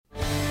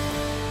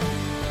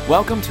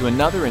Welcome to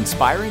another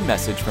inspiring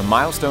message from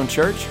Milestone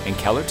Church in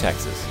Keller,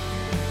 Texas.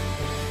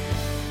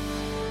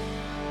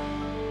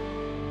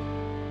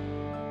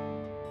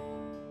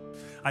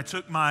 I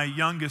took my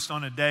youngest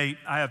on a date.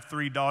 I have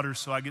 3 daughters,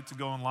 so I get to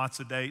go on lots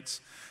of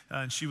dates.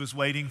 And she was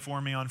waiting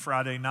for me on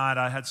Friday night.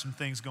 I had some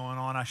things going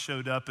on. I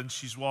showed up, and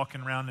she's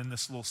walking around in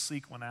this little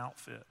sequin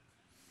outfit.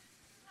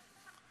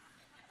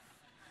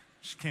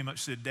 She came up,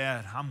 she said,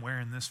 "Dad, I'm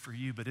wearing this for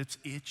you, but it's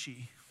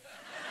itchy."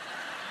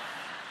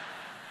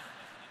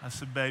 I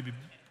said, "Baby,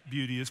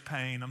 beauty is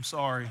pain. I'm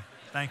sorry.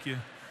 Thank you."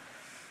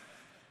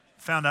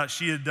 Found out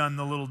she had done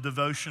the little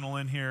devotional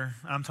in here.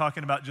 I'm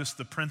talking about just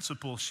the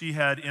principle. She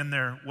had in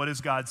there, what is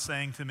God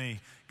saying to me?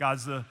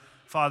 God's the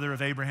Father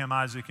of Abraham,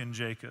 Isaac, and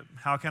Jacob.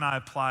 How can I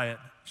apply it?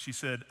 She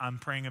said, I'm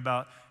praying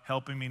about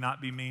helping me not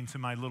be mean to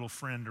my little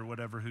friend or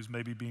whatever who's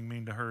maybe being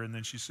mean to her. And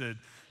then she said,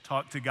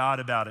 talk to God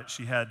about it.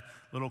 She had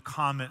little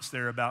comments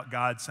there about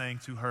God saying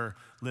to her,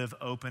 live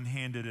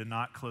open-handed and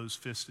not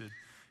closed-fisted.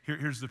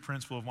 Here's the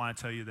principle of why I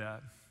tell you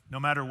that. No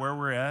matter where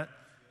we're at,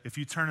 if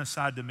you turn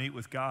aside to meet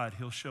with God,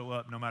 He'll show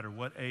up no matter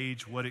what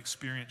age, what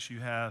experience you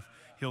have.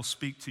 He'll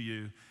speak to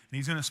you. And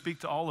He's going to speak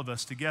to all of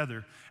us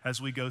together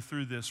as we go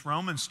through this.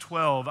 Romans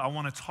 12, I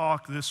want to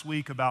talk this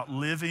week about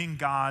living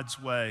God's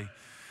way.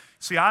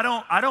 See, I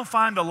don't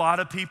find a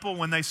lot of people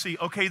when they see,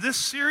 okay, this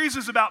series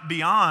is about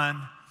beyond.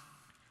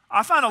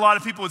 I find a lot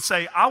of people would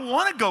say, I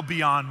want to go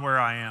beyond where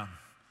I am.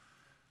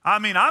 I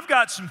mean, I've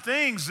got some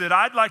things that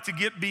I'd like to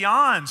get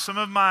beyond, some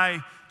of my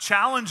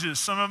challenges,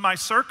 some of my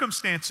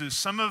circumstances,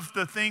 some of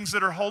the things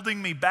that are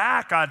holding me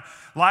back. I'd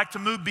like to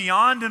move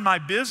beyond in my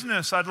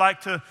business. I'd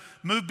like to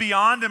move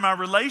beyond in my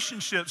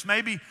relationships.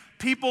 Maybe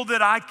people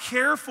that I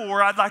care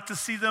for, I'd like to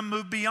see them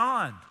move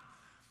beyond.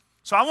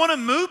 So I want to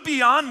move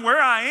beyond where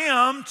I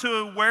am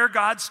to where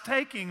God's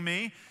taking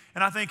me.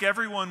 And I think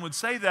everyone would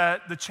say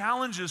that. The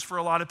challenge is for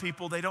a lot of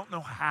people, they don't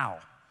know how.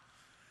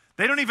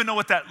 They don't even know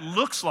what that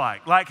looks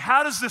like. Like,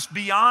 how does this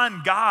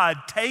beyond God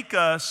take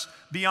us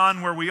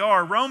beyond where we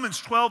are? Romans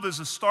 12 is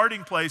a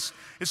starting place.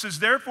 It says,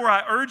 therefore,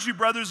 I urge you,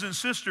 brothers and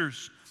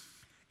sisters,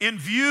 in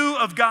view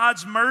of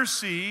God's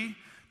mercy,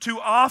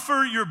 to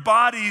offer your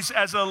bodies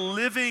as a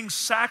living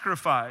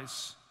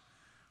sacrifice,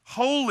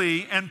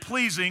 holy and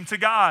pleasing to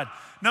God.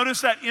 Notice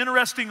that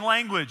interesting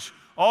language.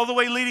 All the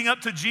way leading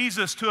up to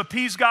Jesus, to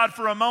appease God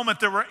for a moment,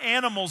 there were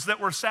animals that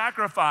were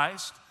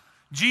sacrificed.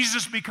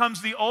 Jesus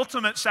becomes the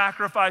ultimate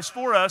sacrifice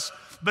for us,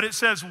 but it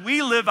says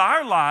we live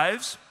our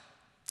lives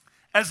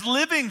as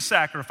living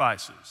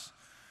sacrifices.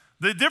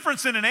 The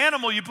difference in an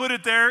animal, you put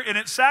it there and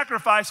it's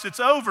sacrificed, it's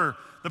over.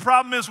 The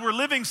problem is we're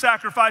living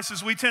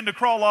sacrifices, we tend to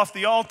crawl off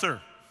the altar.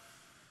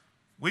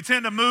 We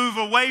tend to move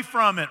away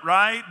from it,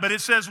 right? But it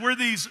says we're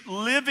these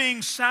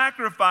living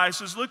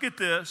sacrifices. Look at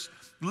this,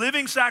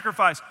 living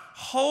sacrifice,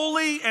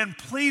 holy and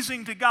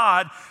pleasing to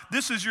God.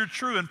 This is your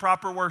true and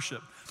proper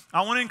worship.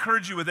 I want to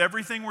encourage you with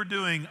everything we're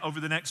doing over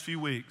the next few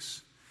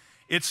weeks.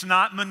 It's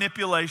not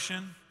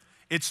manipulation.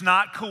 It's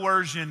not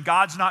coercion.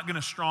 God's not going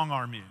to strong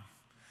arm you.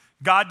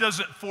 God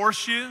doesn't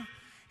force you.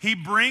 He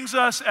brings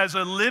us as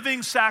a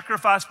living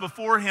sacrifice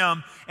before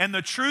Him. And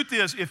the truth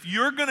is, if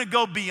you're going to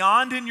go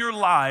beyond in your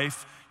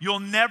life, you'll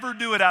never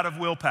do it out of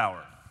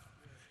willpower.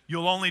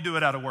 You'll only do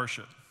it out of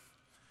worship.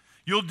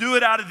 You'll do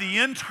it out of the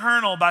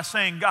internal by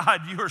saying,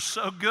 God, you are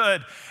so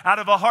good. Out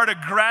of a heart of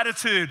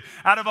gratitude,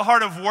 out of a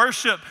heart of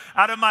worship,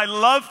 out of my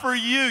love for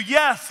you.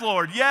 Yes,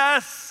 Lord,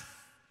 yes,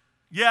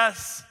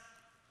 yes.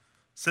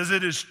 It says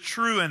it is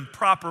true and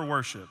proper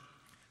worship. It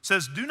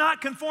says, do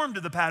not conform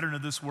to the pattern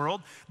of this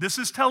world. This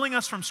is telling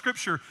us from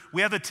Scripture,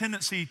 we have a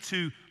tendency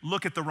to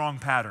look at the wrong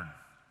pattern.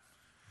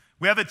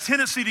 We have a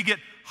tendency to get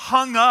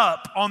hung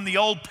up on the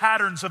old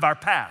patterns of our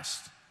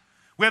past.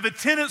 We have a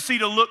tendency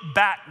to look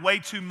back way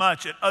too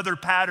much at other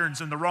patterns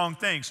and the wrong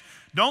things.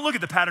 Don't look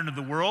at the pattern of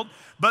the world,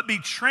 but be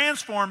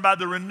transformed by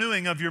the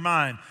renewing of your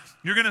mind.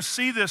 You're going to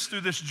see this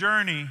through this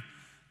journey,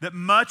 that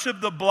much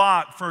of the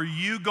block for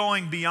you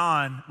going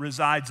beyond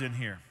resides in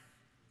here.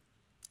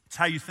 It's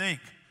how you think.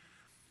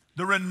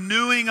 The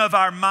renewing of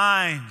our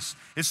minds.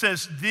 It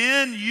says,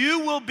 then you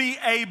will be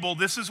able,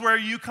 this is where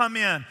you come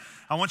in.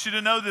 I want you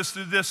to know this,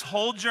 through this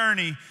whole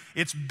journey,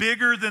 it's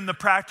bigger than the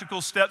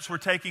practical steps we're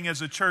taking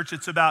as a church.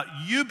 It's about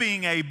you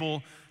being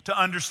able to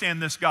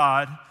understand this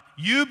God.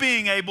 You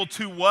being able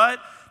to what?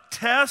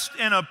 Test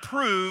and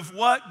approve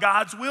what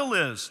God's will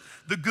is.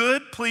 The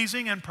good,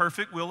 pleasing, and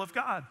perfect will of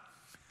God.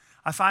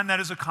 I find that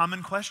is a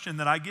common question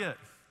that I get.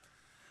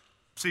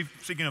 See,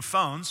 speaking of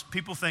phones,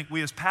 people think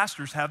we as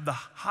pastors have the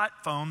hot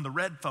phone, the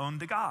red phone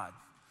to God.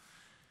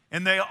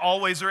 And they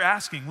always are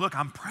asking, look,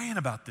 I'm praying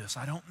about this.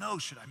 I don't know.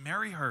 Should I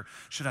marry her?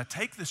 Should I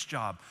take this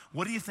job?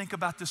 What do you think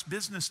about this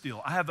business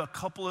deal? I have a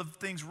couple of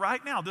things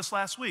right now, this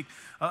last week.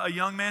 A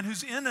young man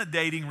who's in a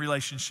dating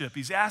relationship.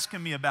 He's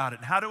asking me about it.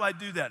 And how do I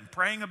do that? And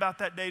praying about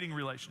that dating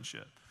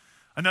relationship.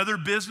 Another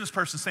business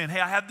person saying, hey,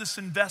 I have this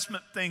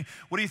investment thing.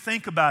 What do you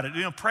think about it?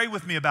 Pray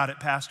with me about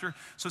it, Pastor.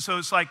 So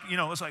it's like,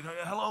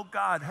 hello,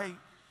 God. Hey,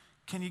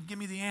 can you give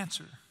me the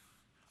answer?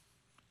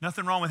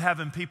 Nothing wrong with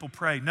having people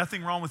pray.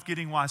 Nothing wrong with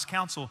getting wise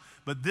counsel.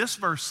 But this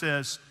verse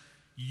says,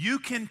 you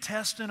can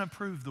test and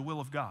approve the will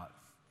of God.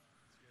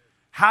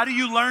 How do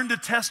you learn to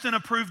test and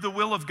approve the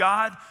will of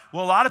God?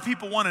 Well, a lot of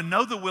people want to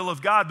know the will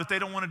of God, but they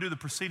don't want to do the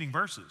preceding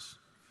verses.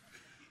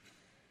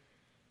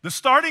 The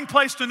starting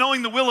place to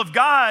knowing the will of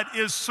God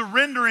is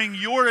surrendering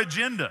your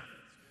agenda,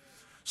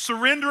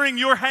 surrendering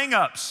your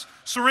hang-ups,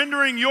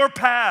 surrendering your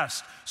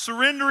past,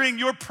 surrendering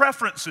your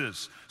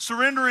preferences,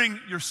 surrendering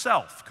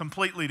yourself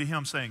completely to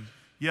Him, saying,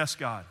 yes,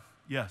 God,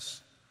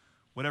 yes,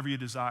 whatever you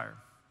desire.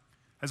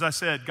 As I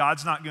said,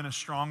 God's not going to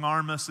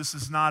strong-arm us. This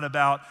is not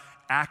about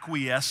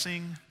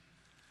acquiescing.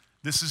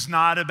 This is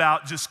not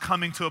about just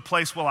coming to a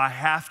place, well, I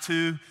have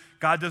to.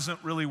 God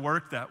doesn't really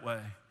work that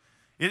way.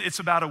 It's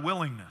about a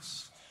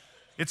willingness.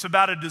 It's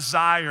about a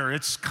desire.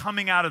 It's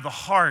coming out of the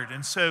heart.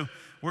 And so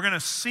we're going to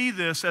see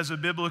this as a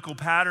biblical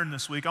pattern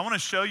this week. I want to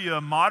show you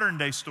a modern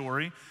day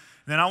story.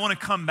 Then I want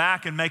to come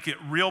back and make it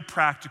real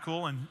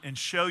practical and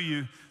show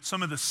you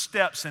some of the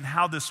steps and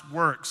how this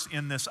works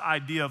in this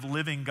idea of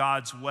living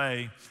God's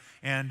way.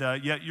 And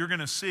yet you're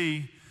going to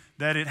see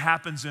that it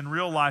happens in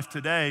real life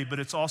today, but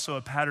it's also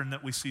a pattern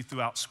that we see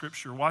throughout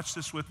Scripture. Watch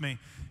this with me,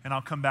 and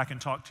I'll come back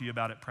and talk to you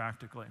about it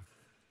practically.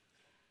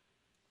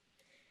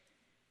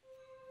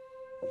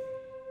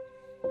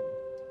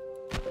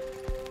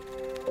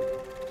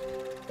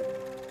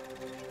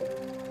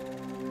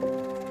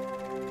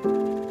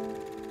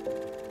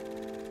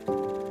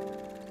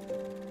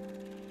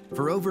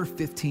 For over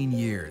 15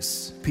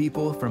 years,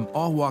 people from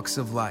all walks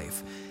of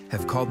life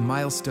have called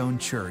Milestone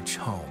Church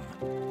home.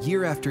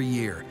 Year after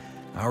year,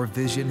 our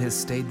vision has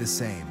stayed the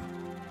same,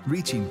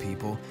 reaching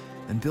people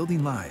and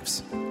building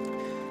lives.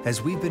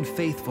 As we've been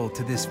faithful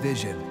to this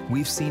vision,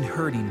 we've seen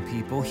hurting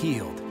people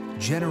healed,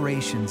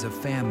 generations of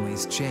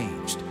families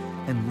changed,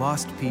 and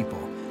lost people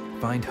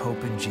find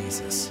hope in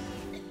Jesus.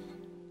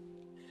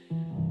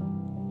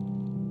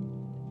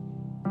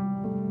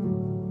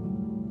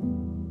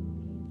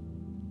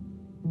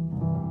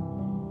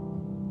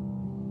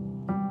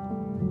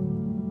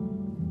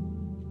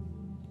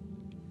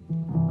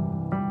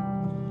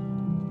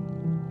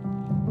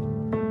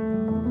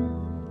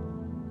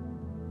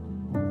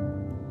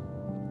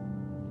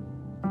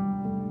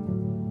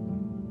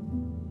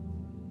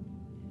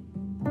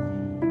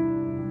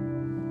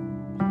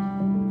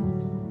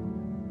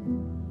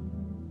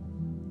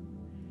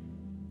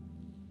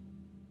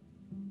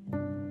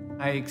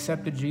 I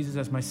accepted Jesus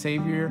as my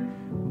Savior,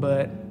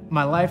 but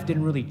my life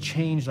didn't really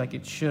change like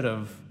it should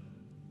have.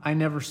 I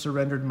never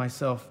surrendered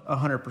myself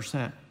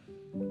 100%.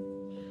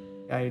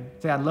 I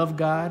say I love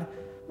God,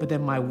 but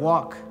then my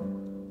walk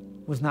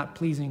was not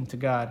pleasing to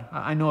God.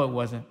 I know it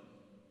wasn't.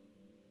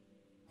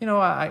 You know,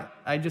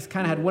 I just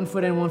kind of had one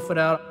foot in, one foot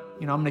out.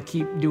 You know, I'm going to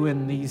keep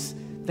doing these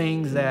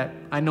things that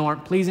I know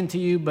aren't pleasing to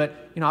you,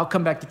 but, you know, I'll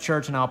come back to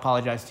church and I'll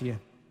apologize to you.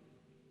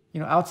 You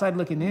know, outside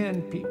looking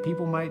in,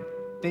 people might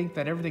think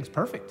that everything's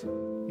perfect.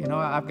 You know,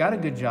 I've got a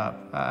good job.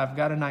 I've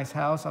got a nice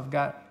house. I've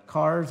got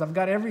cars. I've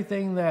got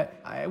everything that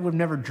I would have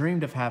never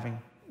dreamed of having,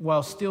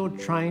 while still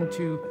trying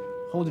to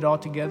hold it all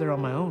together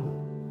on my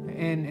own.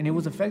 And it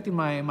was affecting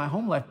my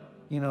home life.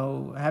 You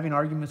know, having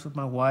arguments with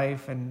my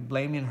wife and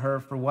blaming her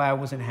for why I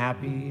wasn't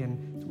happy.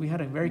 And we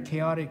had a very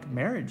chaotic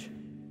marriage.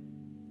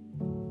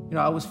 You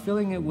know, I was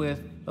filling it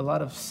with a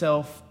lot of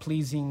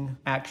self-pleasing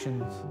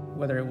actions,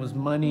 whether it was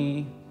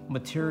money,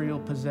 material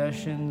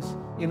possessions,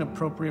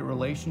 inappropriate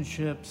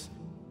relationships.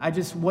 I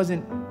just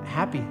wasn't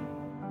happy.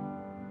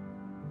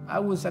 I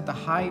was at the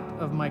height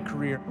of my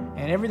career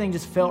and everything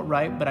just felt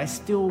right, but I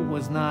still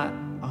was not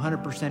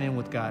 100% in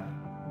with God.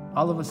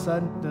 All of a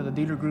sudden, the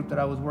dealer group that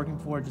I was working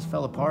for just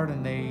fell apart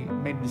and they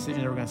made a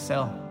decision they were going to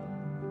sell.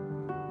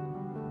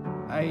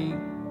 I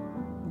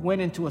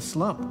went into a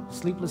slump,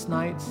 sleepless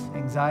nights,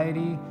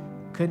 anxiety,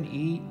 couldn't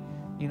eat,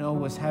 you know,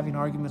 was having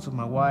arguments with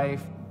my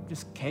wife,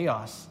 just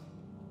chaos.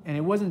 And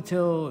it wasn't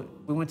until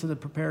we went to the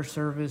prepare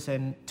service,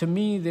 and to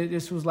me,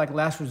 this was like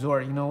last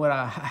resort. You know what?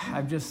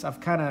 I'm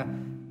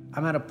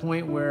at a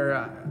point where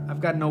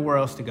I've got nowhere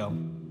else to go.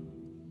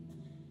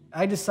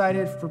 I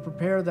decided for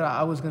prepare that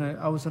I was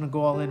gonna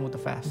go all in with the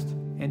fast,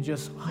 and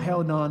just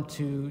held on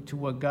to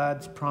what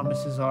God's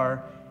promises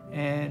are.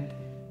 And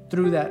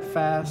through that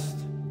fast,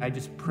 I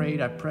just prayed.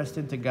 I pressed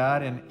into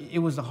God, and it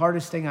was the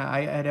hardest thing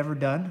I had ever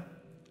done.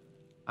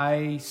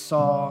 I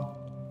saw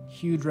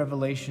huge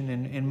revelation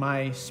in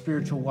my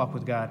spiritual walk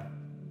with God,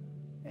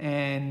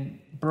 and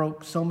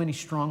broke so many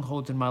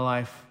strongholds in my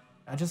life.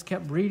 I just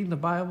kept reading the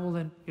Bible,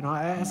 and you know,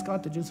 I asked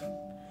God to just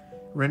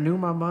renew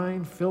my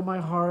mind, fill my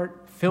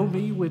heart, fill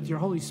me with your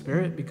Holy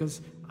Spirit,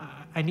 because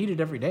I need it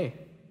every day.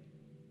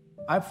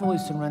 I fully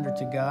surrendered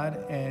to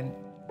God and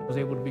was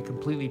able to be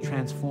completely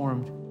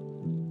transformed.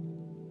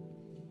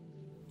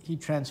 He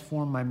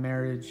transformed my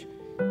marriage.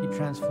 He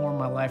transformed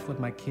my life with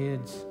my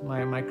kids,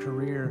 my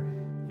career.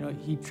 You know,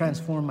 He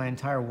transformed my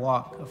entire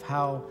walk of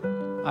how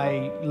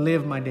I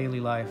live my daily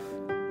life.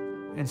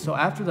 And so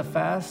after the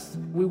fast,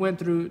 we went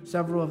through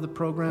several of the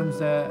programs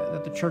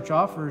that the church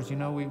offers. You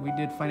know, we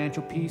did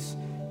Financial Peace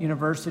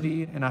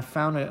University, and I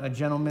found a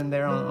gentleman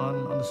there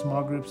on the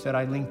small groups that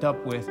I linked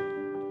up with.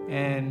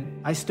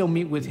 And I still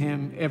meet with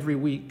him every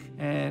week.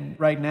 And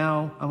right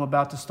now, I'm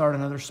about to start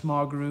another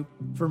small group.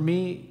 For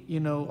me,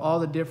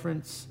 all the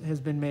difference has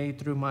been made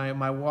through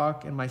my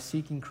walk and my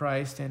seeking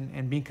Christ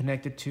and being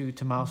connected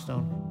to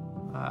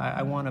Milestone.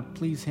 I want to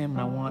please him,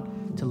 and I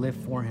want to live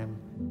for him.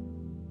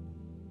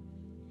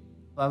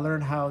 I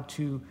learned how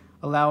to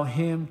allow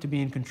him to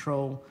be in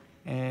control,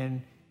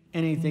 and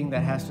anything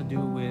that has to do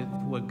with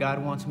what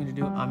God wants me to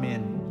do, I'm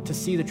in. To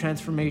see the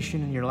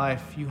transformation in your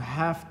life, you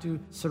have to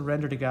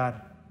surrender to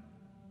God.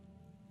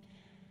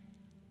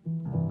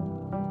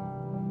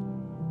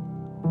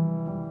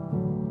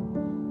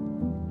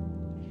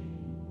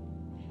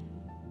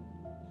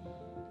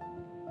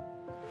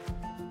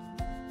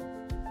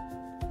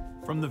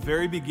 From the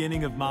very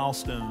beginning of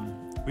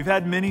Milestone, we've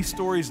had many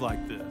stories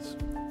like this.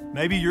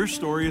 Maybe your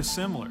story is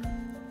similar.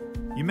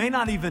 You may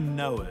not even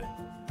know it,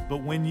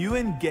 but when you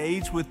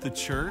engage with the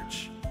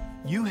church,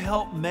 you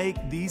help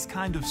make these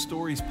kind of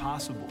stories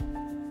possible.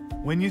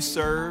 When you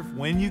serve,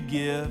 when you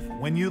give,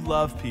 when you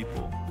love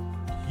people,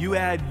 you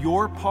add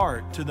your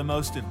part to the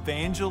most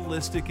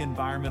evangelistic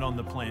environment on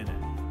the planet,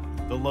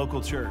 the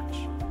local church.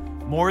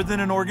 More than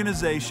an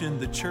organization,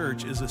 the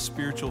church is a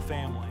spiritual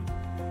family,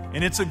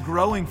 and it's a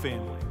growing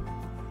family.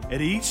 At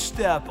each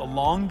step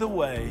along the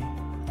way,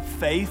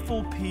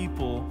 faithful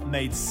people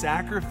made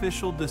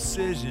sacrificial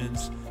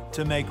decisions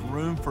to make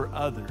room for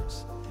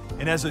others.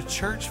 And as a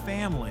church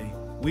family,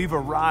 we've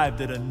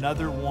arrived at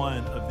another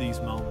one of these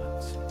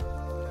moments.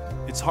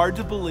 It's hard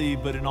to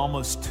believe, but in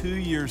almost 2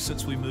 years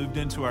since we moved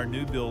into our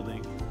new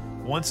building,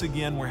 once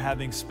again, we're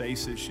having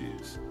space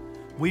issues.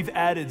 We've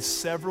added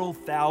several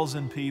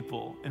thousand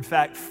people. In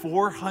fact,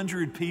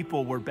 400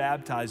 people were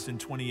baptized in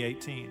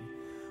 2018,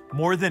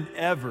 more than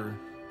ever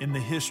in the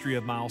history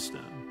of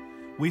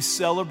Milestone. We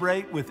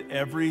celebrate with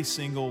every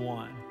single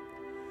one.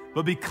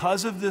 But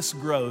because of this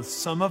growth,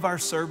 some of our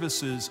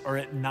services are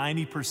at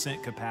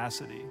 90%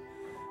 capacity.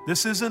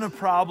 This isn't a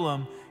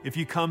problem if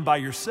you come by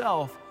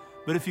yourself,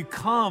 but if you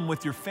come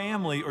with your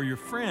family or your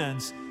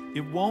friends,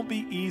 it won't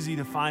be easy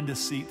to find a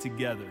seat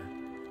together.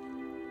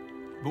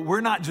 But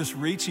we're not just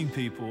reaching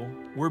people,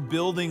 we're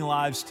building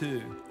lives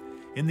too.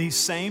 In these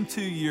same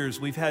 2 years,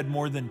 we've had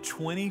more than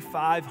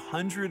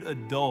 2,500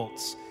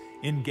 adults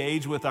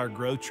engage with our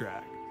Grow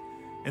Track.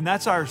 And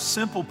that's our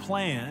simple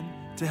plan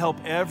to help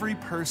every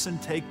person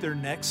take their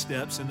next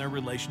steps in their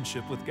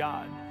relationship with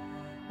God.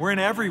 We're an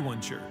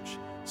everyone church,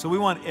 so we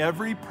want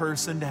every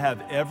person to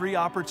have every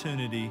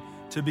opportunity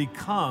to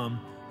become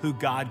who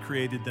God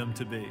created them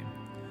to be.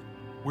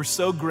 We're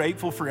so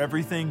grateful for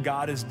everything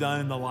God has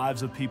done in the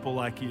lives of people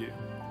like you.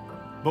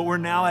 But we're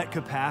now at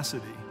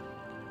capacity.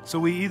 So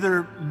we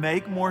either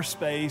make more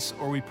space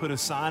or we put a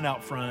sign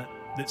out front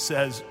that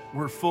says,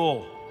 we're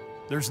full.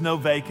 There's no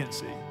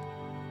vacancy.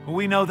 But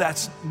we know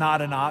that's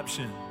not an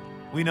option.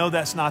 We know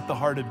that's not the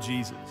heart of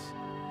Jesus.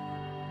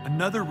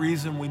 Another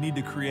reason we need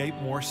to create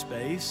more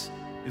space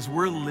is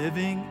we're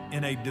living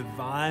in a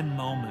divine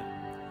moment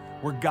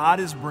where God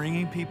is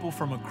bringing people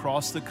from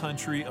across the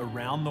country,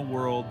 around the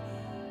world,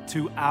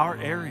 to our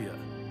area.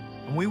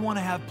 And we want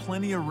to have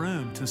plenty of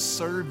room to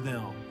serve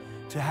them,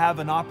 to have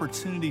an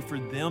opportunity for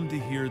them to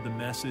hear the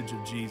message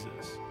of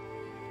Jesus.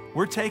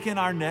 We're taking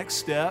our next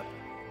step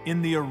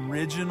in the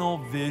original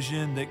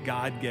vision that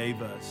God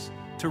gave us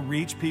to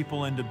reach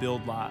people and to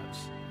build lives.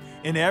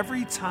 And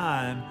every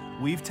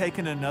time we've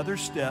taken another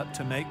step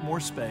to make more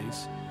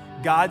space,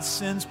 God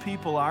sends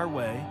people our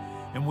way,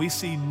 and we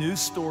see new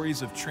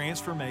stories of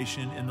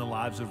transformation in the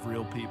lives of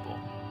real people.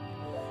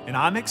 And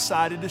I'm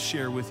excited to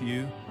share with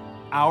you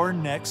our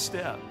next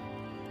step,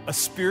 a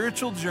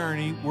spiritual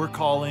journey we're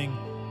calling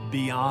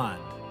Beyond.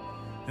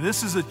 And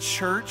this is a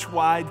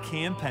church-wide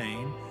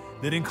campaign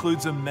that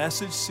includes a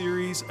message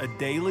series, a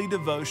daily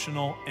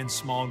devotional, and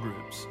small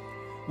groups.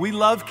 We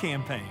love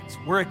campaigns.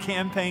 We're a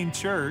campaign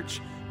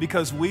church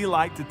because we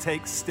like to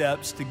take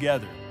steps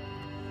together.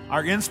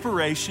 Our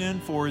inspiration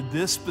for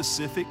this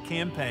specific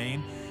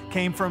campaign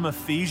came from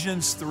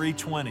Ephesians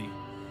 3:20.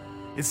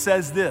 It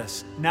says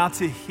this, "Now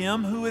to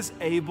him who is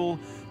able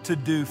to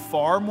do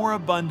far more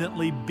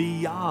abundantly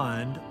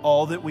beyond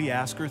all that we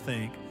ask or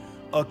think,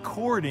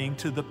 according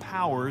to the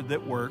power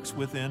that works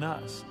within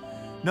us."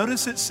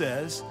 Notice it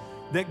says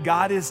that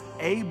God is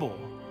able.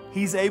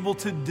 He's able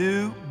to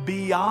do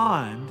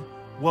beyond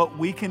what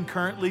we can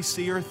currently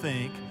see or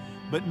think.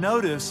 But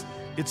notice,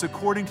 it's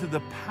according to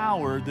the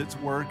power that's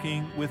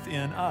working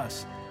within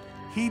us.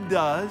 He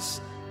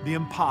does the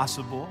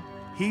impossible.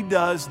 He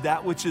does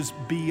that which is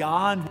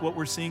beyond what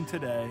we're seeing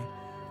today,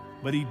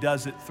 but He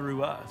does it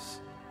through us.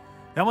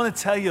 Now, I want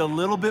to tell you a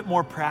little bit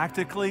more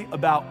practically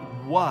about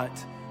what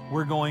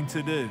we're going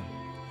to do.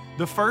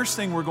 The first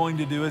thing we're going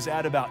to do is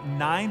add about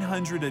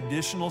 900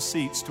 additional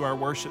seats to our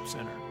worship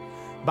center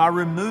by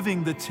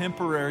removing the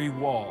temporary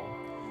wall.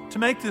 To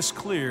make this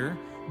clear,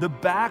 the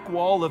back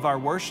wall of our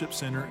worship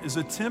center is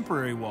a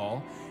temporary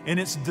wall, and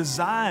it's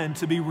designed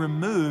to be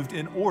removed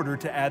in order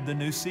to add the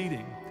new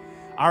seating.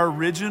 Our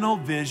original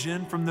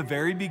vision from the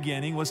very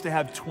beginning was to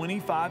have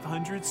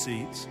 2,500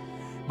 seats,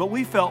 but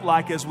we felt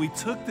like as we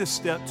took this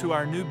step to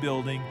our new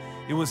building,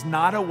 it was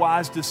not a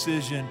wise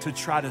decision to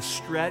try to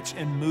stretch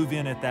and move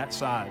in at that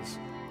size.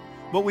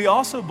 But we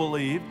also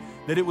believed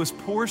that it was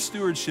poor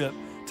stewardship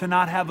to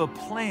not have a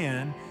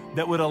plan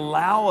that would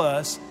allow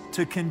us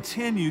to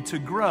continue to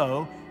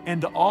grow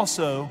and to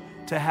also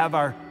to have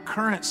our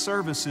current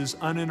services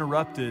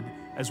uninterrupted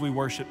as we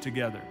worship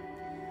together.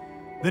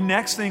 The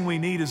next thing we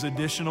need is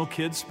additional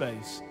kid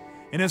space.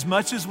 And as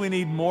much as we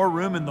need more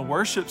room in the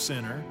worship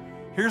center,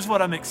 here's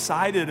what I'm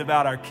excited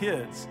about our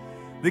kids.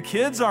 The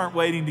kids aren't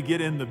waiting to get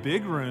in the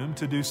big room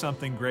to do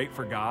something great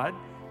for God.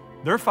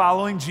 They're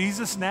following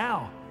Jesus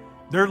now.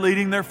 They're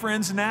leading their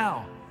friends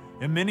now.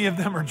 And many of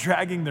them are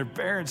dragging their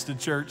parents to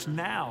church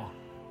now.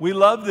 We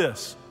love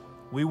this.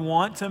 We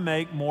want to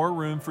make more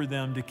room for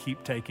them to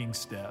keep taking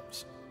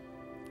steps.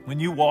 When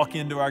you walk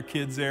into our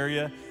kids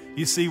area,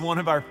 you see one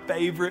of our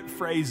favorite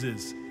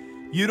phrases.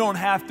 You don't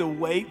have to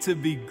wait to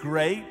be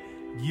great.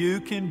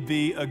 You can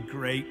be a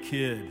great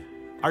kid.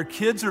 Our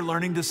kids are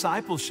learning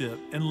discipleship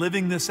and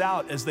living this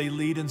out as they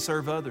lead and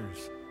serve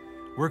others.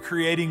 We're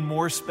creating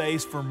more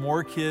space for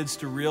more kids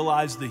to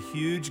realize the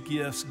huge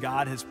gifts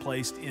God has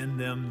placed in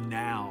them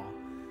now.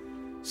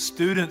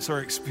 Students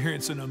are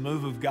experiencing a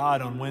move of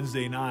God on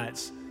Wednesday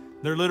nights.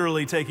 They're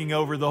literally taking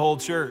over the whole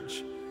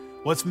church.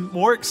 What's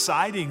more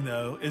exciting,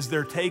 though, is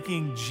they're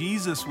taking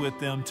Jesus with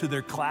them to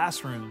their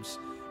classrooms,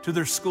 to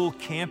their school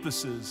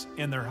campuses,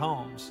 and their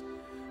homes.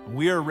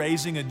 We are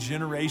raising a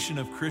generation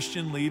of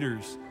Christian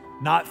leaders,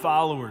 not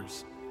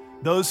followers,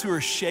 those who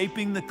are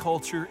shaping the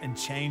culture and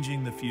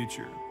changing the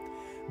future.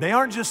 They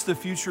aren't just the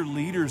future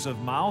leaders of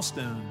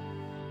Milestone.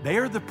 They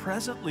are the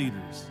present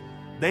leaders.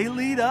 They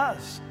lead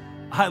us.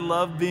 I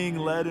love being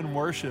led in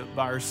worship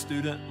by our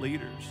student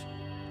leaders.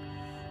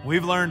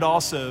 We've learned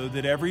also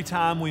that every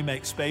time we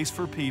make space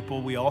for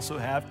people, we also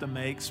have to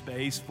make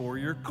space for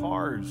your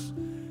cars.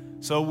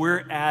 So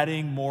we're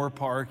adding more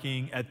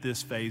parking at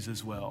this phase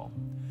as well.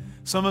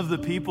 Some of the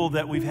people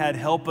that we've had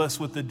help us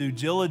with the due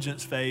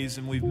diligence phase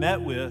and we've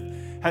met with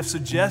have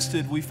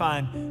suggested we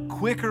find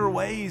quicker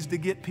ways to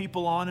get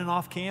people on and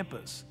off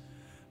campus.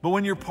 But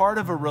when you're part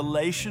of a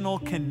relational,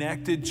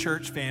 connected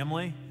church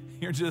family,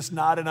 you're just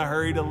not in a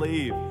hurry to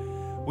leave.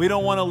 We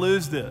don't want to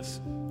lose this,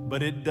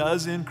 but it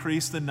does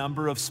increase the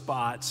number of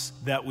spots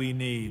that we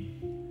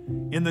need.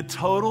 In the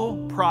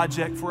total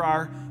project for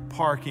our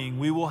parking,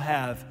 we will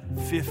have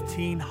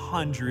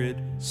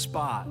 1,500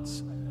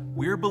 spots.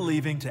 We're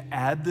believing to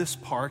add this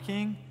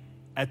parking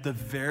at the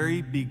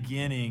very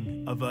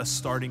beginning of us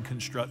starting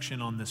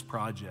construction on this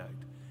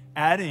project,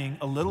 adding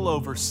a little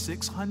over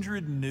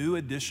 600 new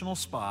additional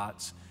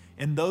spots,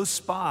 and those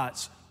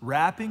spots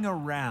wrapping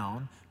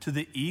around to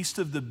the east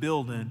of the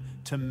building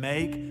to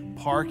make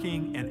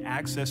parking and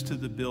access to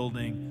the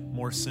building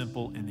more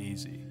simple and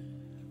easy.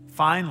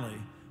 Finally,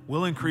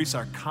 we'll increase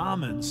our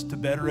commons to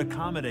better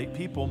accommodate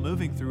people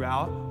moving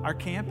throughout our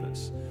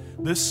campus.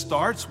 This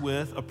starts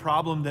with a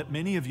problem that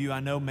many of you I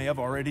know may have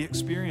already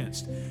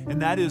experienced,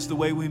 and that is the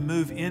way we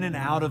move in and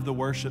out of the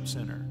worship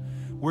center.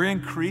 We're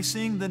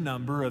increasing the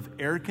number of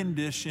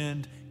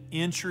air-conditioned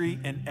entry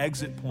and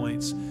exit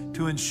points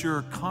to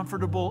ensure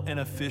comfortable and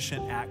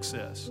efficient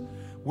access.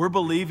 We're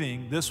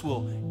believing this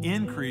will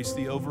increase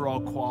the overall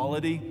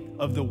quality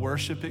of the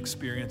worship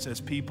experience as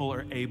people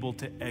are able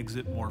to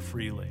exit more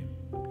freely.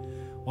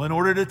 Well, in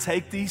order to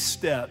take these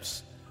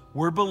steps,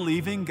 we're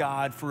believing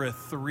God for a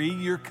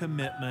 3-year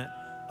commitment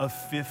of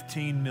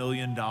 $15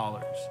 million.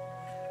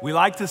 We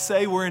like to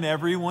say we're in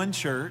every one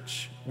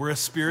church, we're a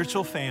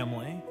spiritual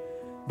family,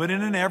 but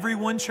in an every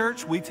one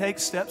church, we take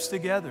steps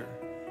together.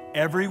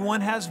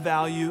 Everyone has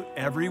value,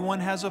 everyone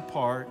has a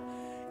part,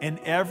 and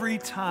every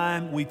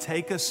time we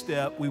take a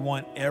step, we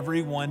want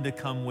everyone to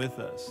come with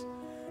us.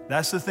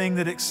 That's the thing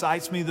that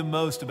excites me the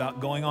most about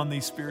going on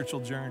these spiritual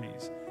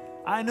journeys.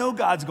 I know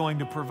God's going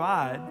to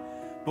provide,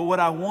 but what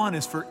I want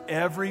is for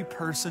every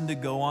person to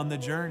go on the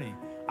journey.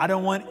 I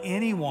don't want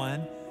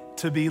anyone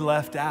to be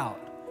left out.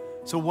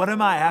 So what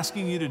am I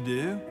asking you to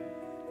do?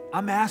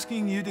 I'm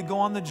asking you to go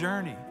on the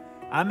journey.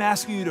 I'm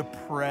asking you to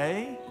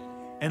pray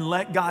and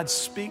let God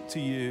speak to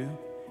you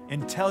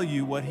and tell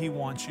you what He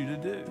wants you to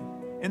do.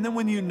 And then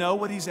when you know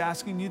what He's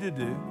asking you to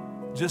do,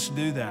 just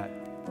do that.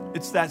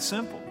 It's that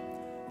simple.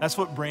 That's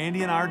what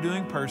Brandy and I are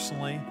doing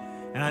personally.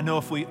 And I know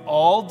if we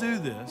all do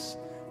this,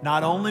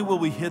 not only will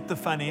we hit the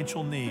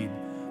financial need,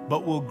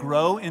 but we'll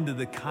grow into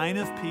the kind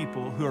of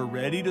people who are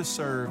ready to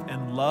serve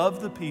and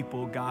love the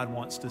people God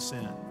wants to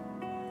send.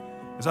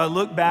 As I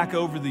look back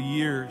over the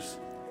years,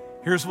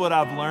 here's what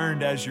I've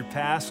learned as your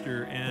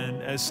pastor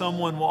and as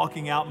someone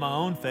walking out my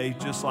own faith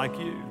just like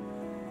you.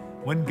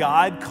 When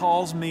God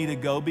calls me to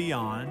go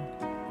beyond,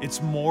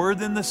 it's more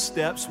than the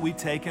steps we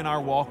take in our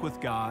walk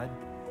with God.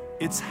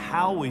 It's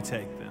how we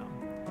take them.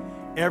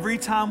 Every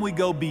time we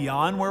go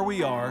beyond where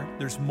we are,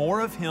 there's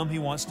more of Him He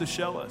wants to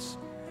show us.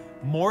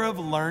 More of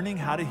learning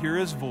how to hear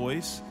His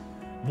voice.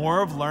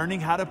 More of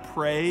learning how to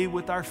pray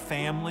with our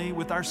family,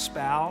 with our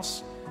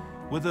spouse,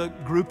 with a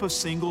group of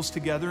singles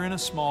together in a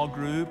small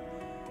group.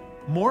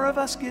 More of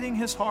us getting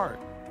His heart.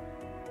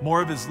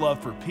 More of His love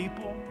for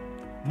people.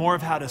 More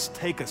of how to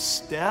take a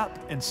step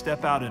and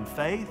step out in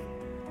faith.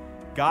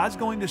 God's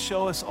going to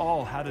show us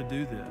all how to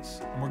do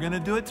this, and we're going to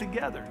do it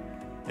together.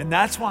 And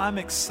that's why I'm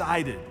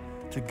excited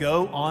to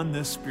go on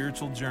this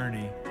spiritual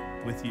journey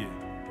with you.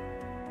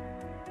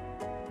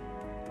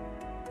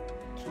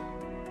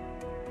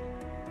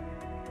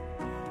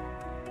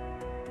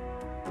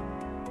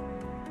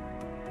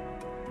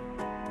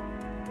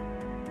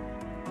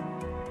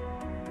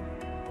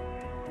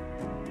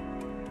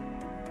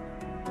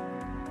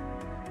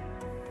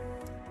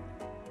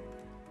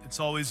 It's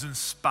always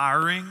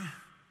inspiring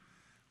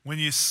when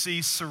you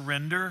see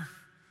surrender,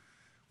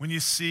 when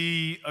you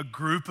see a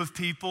group of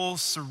people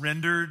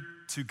surrendered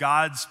to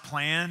God's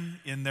plan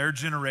in their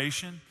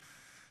generation.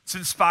 It's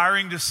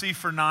inspiring to see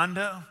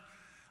Fernando.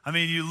 I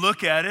mean, you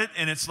look at it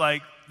and it's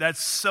like,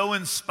 that's so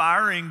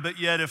inspiring, but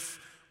yet if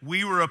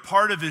we were a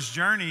part of his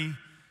journey,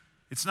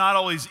 it's not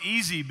always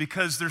easy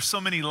because there's so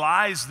many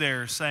lies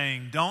there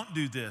saying, don't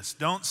do this,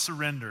 don't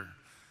surrender.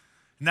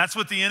 And that's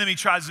what the enemy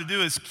tries to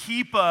do, is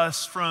keep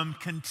us from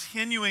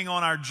continuing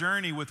on our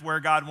journey with where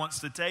God wants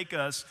to take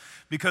us,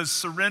 because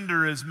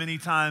surrender is many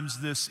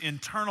times this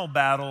internal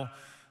battle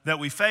that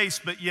we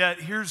face. But yet,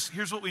 here's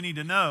what we need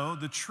to know.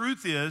 The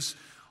truth is,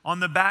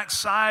 on the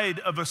backside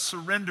of a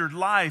surrendered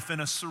life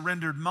and a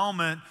surrendered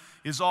moment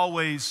is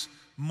always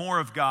more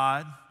of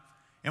God.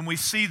 And we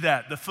see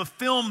that, the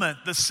fulfillment,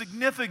 the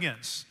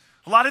significance.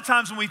 A lot of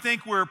times when we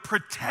think we're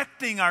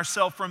protecting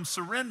ourselves from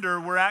surrender,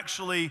 we're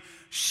actually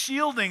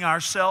shielding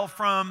ourselves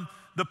from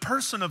the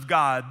person of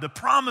God, the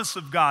promise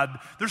of God.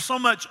 There's so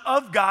much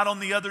of God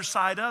on the other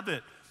side of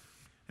it.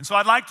 And so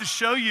I'd like to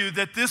show you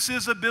that this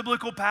is a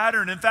biblical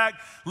pattern. In fact,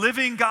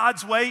 living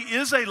God's way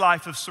is a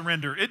life of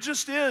surrender. It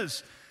just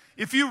is.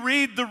 If you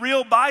read the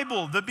real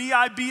Bible, the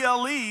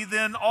Bible,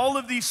 then all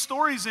of these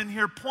stories in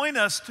here point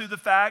us to the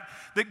fact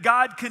that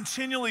God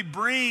continually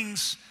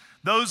brings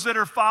those that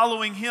are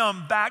following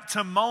him back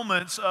to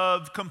moments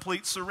of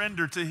complete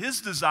surrender to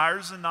his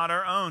desires and not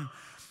our own.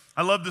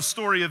 I love the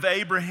story of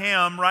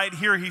Abraham. Right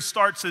here, he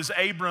starts as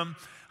Abram.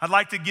 I'd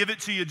like to give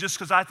it to you just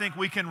because I think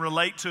we can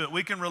relate to it.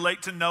 We can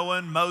relate to Noah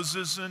and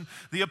Moses and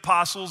the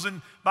apostles.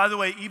 And by the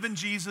way, even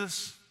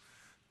Jesus,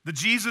 the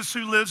Jesus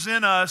who lives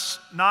in us,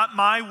 not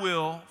my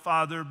will,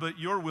 Father, but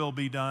your will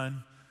be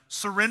done.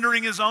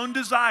 Surrendering his own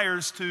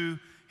desires to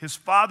his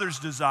Father's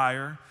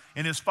desire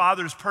and his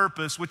Father's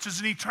purpose, which is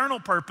an eternal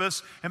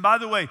purpose. And by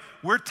the way,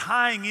 we're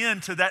tying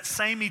into that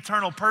same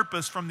eternal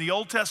purpose from the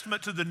Old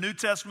Testament to the New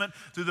Testament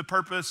through the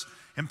purpose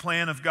and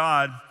plan of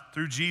God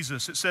through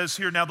Jesus. It says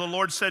here, now the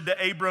Lord said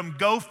to Abram,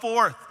 go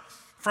forth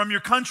from your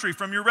country,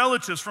 from your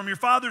relatives, from your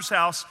father's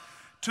house,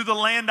 to the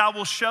land I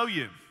will show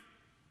you.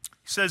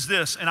 He says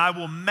this, and I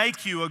will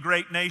make you a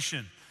great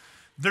nation.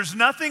 There's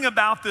nothing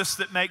about this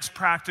that makes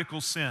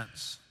practical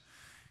sense.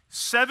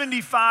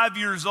 75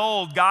 years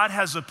old, God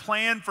has a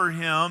plan for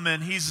him,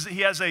 and he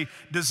has a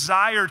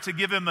desire to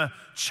give him a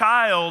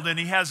child, and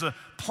he has a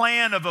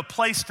plan of a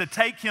place to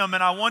take him.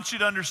 And I want you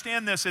to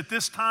understand this. At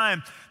this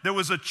time, there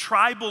was a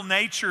tribal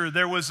nature.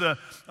 There was a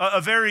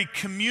very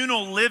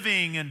communal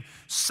living, and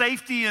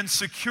safety and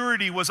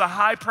security was a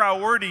high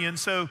priority. And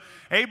so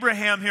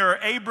Abraham here, or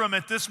Abram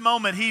at this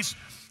moment, he's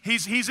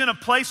in a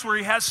place where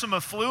he has some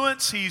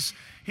affluence.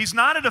 He's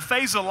not at a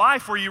phase of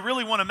life where you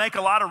really want to make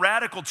a lot of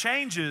radical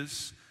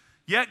changes.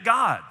 Yet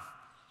God,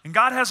 and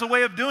God has a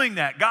way of doing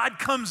that. God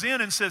comes in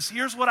and says,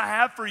 here's what I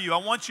have for you. I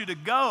want you to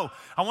go.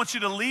 I want you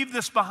to leave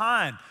this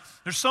behind.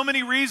 There's so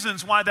many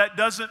reasons why that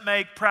doesn't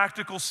make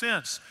practical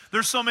sense.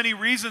 There's so many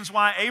reasons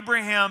why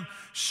Abraham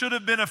should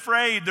have been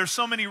afraid. There's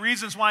so many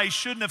reasons why he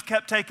shouldn't have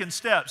kept taking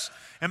steps.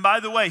 And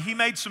by the way, he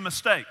made some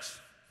mistakes.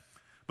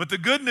 But the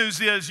good news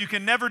is you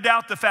can never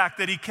doubt the fact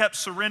that he kept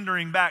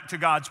surrendering back to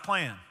God's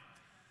plan.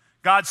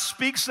 God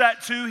speaks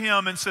that to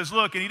him and says,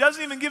 look, and he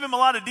doesn't even give him a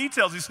lot of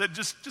details. He said,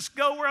 just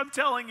go where I'm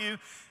telling you,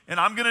 and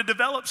I'm going to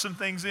develop some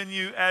things in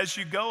you as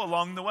you go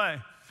along the way.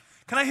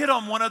 Can I hit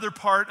on one other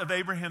part of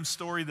Abraham's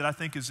story that I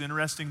think is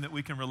interesting that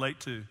we can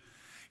relate to?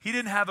 He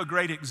didn't have a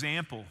great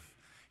example.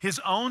 His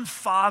own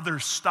father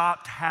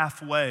stopped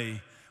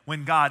halfway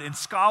when God, and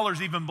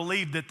scholars even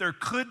believe that there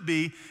could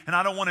be, and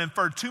I don't want to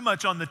infer too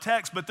much on the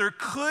text, but there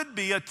could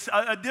be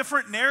a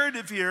different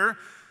narrative here.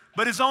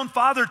 But his own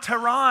father,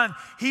 Terah,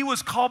 he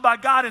was called by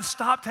God and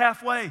stopped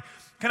halfway.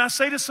 Can I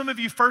say to some of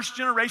you first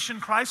generation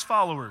Christ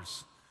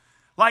followers,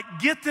 like,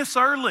 get this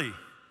early.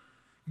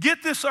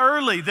 Get this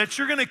early, that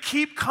you're going to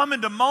keep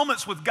coming to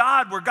moments with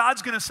God where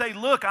God's going to say,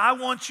 look, I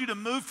want you to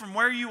move from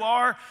where you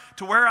are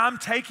to where I'm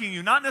taking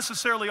you. Not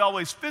necessarily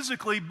always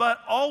physically, but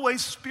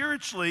always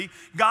spiritually.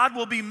 God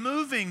will be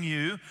moving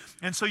you.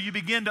 And so you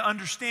begin to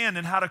understand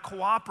and how to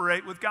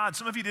cooperate with God.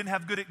 Some of you didn't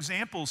have good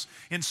examples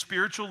in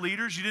spiritual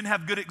leaders. You didn't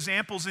have good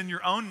examples in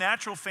your own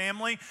natural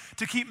family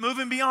to keep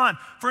moving beyond.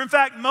 For in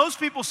fact, most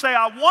people say,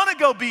 I want to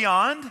go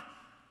beyond,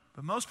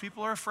 but most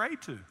people are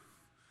afraid to.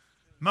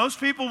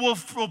 Most people will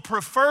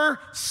prefer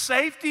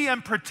safety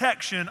and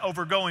protection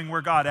over going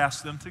where God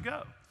asked them to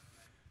go.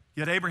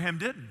 Yet Abraham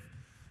didn't.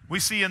 We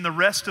see in the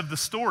rest of the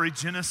story,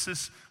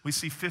 Genesis, we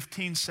see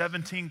 15,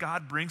 17,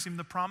 God brings him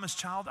the promised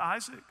child,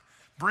 Isaac.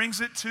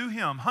 Brings it to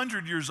him.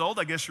 100 years old,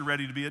 I guess you're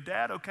ready to be a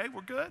dad. Okay, we're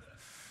good.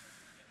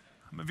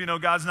 Some of you know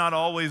God's not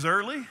always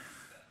early.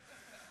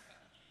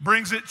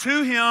 Brings it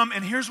to him,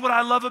 and here's what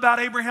I love about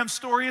Abraham's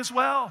story as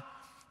well.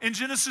 In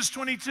Genesis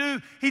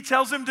 22, he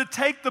tells him to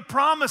take the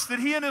promise that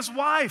he and his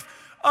wife,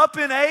 up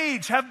in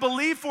age, have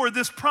believed for,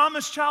 this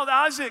promised child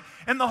Isaac,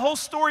 and the whole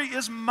story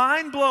is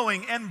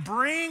mind-blowing, and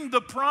bring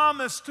the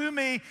promise to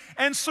me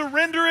and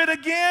surrender it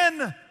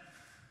again.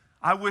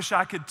 I wish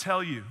I could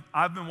tell you,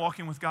 I've been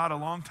walking with God a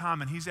long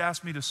time, and he's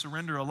asked me to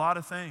surrender a lot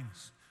of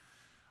things.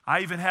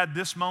 I even had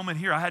this moment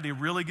here. I had to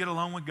really get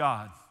alone with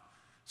God.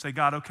 Say,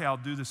 God, okay, I'll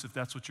do this if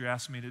that's what you're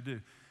asking me to do.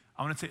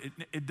 I want to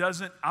tell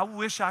you, I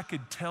wish I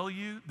could tell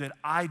you that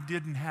I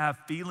didn't have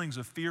feelings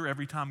of fear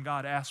every time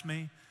God asked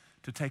me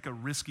to take a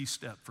risky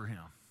step for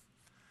him.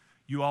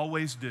 You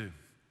always do.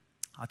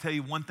 I'll tell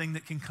you one thing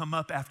that can come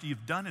up after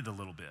you've done it a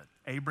little bit.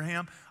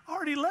 Abraham, I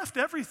already left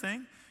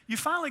everything. You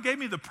finally gave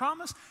me the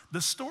promise.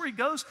 The story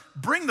goes,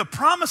 bring the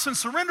promise and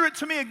surrender it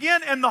to me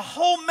again. And the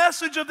whole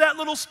message of that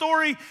little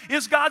story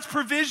is God's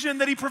provision,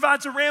 that he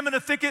provides a ram in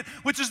a thicket,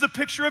 which is the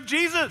picture of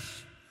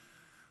Jesus.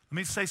 Let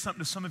me say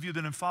something to some of you that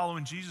have been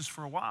following Jesus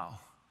for a while.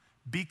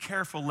 Be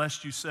careful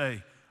lest you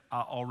say,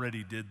 I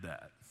already did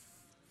that.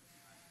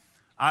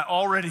 I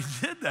already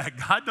did that.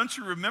 God, don't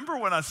you remember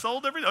when I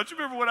sold everything?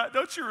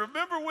 Don't you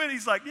remember when?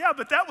 He's like, yeah,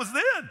 but that was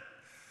then.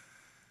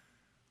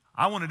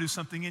 I want to do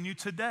something in you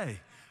today.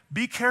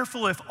 Be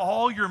careful if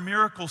all your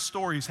miracle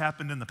stories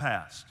happened in the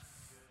past.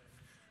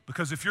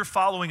 Because if you're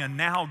following a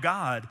now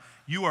God,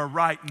 you are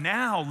right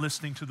now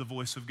listening to the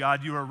voice of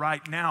God. You are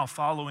right now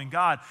following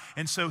God.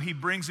 And so he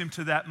brings him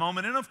to that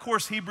moment. And of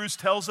course, Hebrews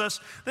tells us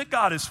that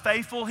God is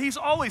faithful. He's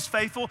always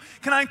faithful.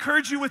 Can I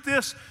encourage you with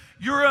this?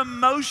 Your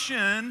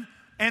emotion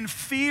and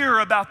fear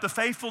about the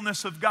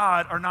faithfulness of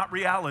God are not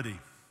reality.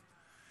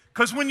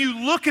 Because when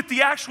you look at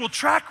the actual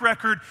track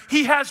record,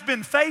 he has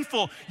been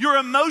faithful. Your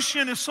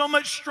emotion is so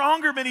much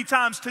stronger many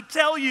times to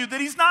tell you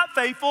that he's not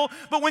faithful.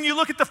 But when you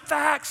look at the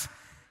facts,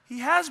 he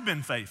has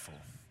been faithful.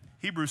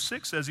 Hebrews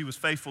 6 says he was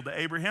faithful to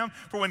Abraham.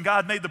 For when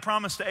God made the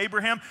promise to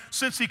Abraham,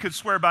 since he could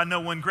swear by no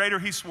one greater,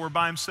 he swore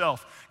by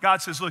himself.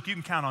 God says, look, you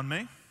can count on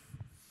me.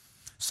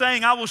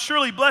 Saying, I will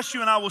surely bless you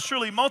and I will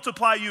surely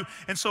multiply you.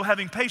 And so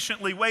having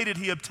patiently waited,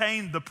 he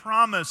obtained the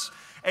promise.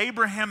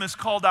 Abraham is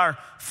called our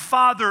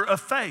father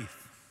of faith.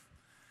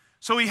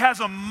 So he has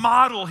a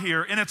model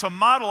here, and it's a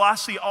model I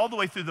see all the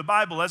way through the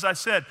Bible. As I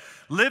said,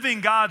 living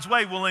God's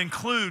way will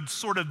include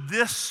sort of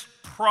this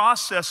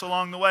process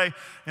along the way.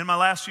 In my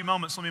last few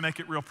moments, let me make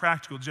it real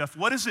practical. Jeff,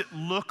 what does it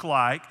look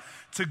like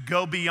to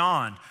go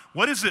beyond?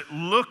 What does it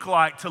look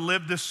like to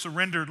live this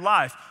surrendered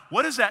life?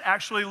 What does that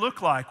actually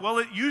look like? Well,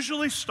 it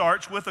usually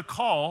starts with a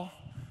call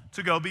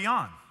to go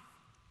beyond.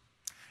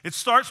 It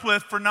starts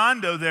with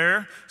Fernando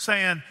there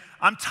saying,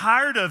 I'm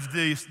tired of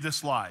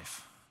this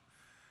life.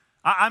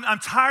 I'm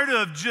tired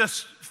of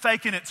just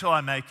faking it till I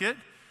make it.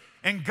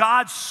 And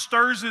God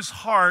stirs his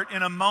heart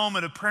in a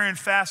moment of prayer and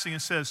fasting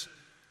and says,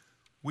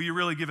 will you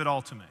really give it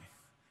all to me?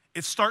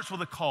 It starts with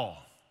a call.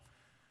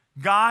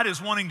 God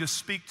is wanting to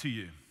speak to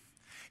you.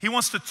 He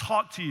wants to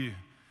talk to you.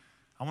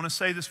 I want to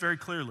say this very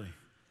clearly.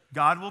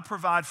 God will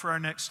provide for our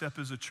next step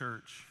as a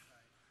church.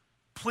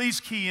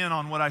 Please key in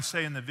on what I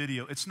say in the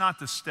video. It's not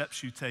the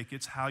steps you take,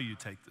 it's how you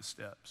take the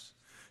steps.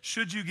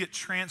 Should you get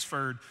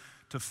transferred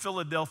to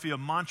Philadelphia,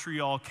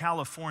 Montreal,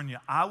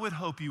 California, I would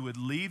hope you would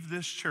leave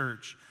this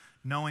church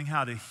knowing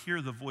how to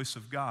hear the voice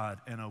of God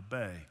and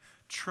obey.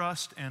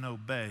 Trust and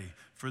obey,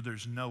 for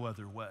there's no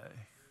other way.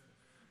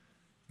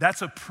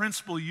 That's a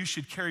principle you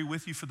should carry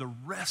with you for the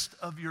rest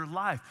of your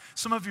life.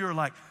 Some of you are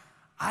like,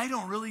 I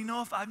don't really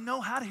know if I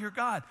know how to hear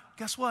God.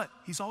 Guess what?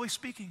 He's always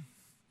speaking.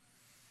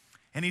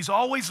 And he's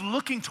always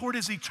looking toward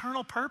his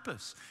eternal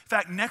purpose. In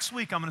fact, next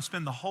week I'm going to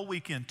spend the whole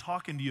weekend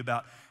talking to you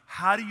about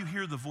how do you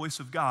hear the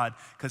voice of God,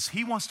 because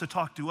he wants to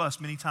talk to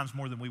us many times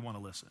more than we want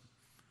to listen.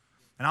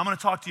 And I'm going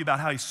to talk to you about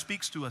how he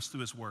speaks to us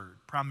through his word,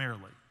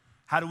 primarily.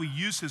 How do we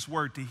use his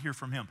word to hear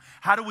from him?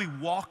 How do we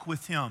walk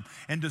with him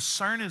and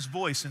discern his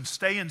voice and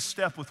stay in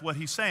step with what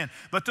he's saying?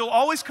 But there'll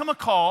always come a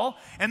call,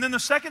 and then the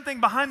second thing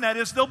behind that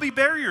is there'll be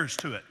barriers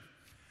to it.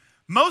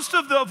 Most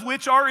of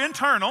which are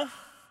internal,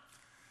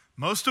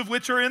 most of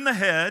which are in the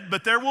head,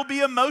 but there will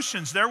be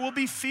emotions, there will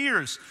be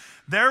fears.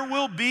 There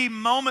will be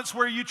moments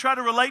where you try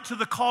to relate to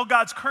the call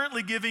God's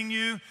currently giving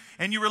you,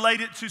 and you relate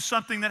it to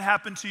something that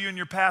happened to you in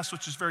your past,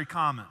 which is very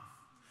common.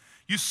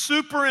 You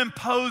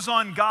superimpose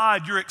on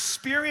God your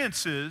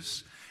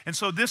experiences, and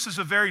so this is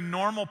a very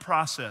normal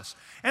process.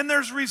 And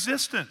there's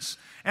resistance,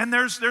 and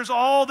there's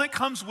all that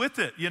comes with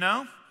it, you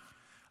know?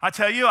 I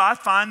tell you, I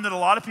find that a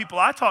lot of people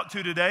I talk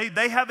to today,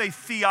 they have a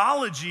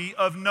theology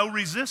of no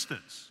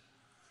resistance.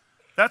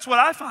 That's what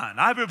I find.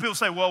 I have people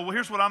say, well,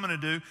 here's what I'm going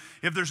to do.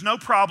 If there's no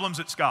problems,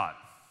 it's God.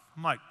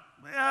 I'm like,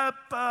 yep,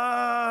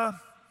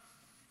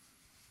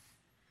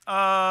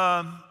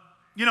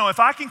 if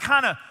I can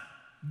kind of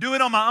do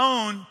it on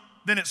my own,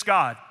 then it's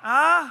God.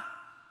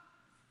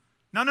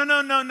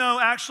 No.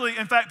 Actually,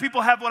 in fact,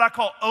 people have what I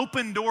call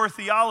open door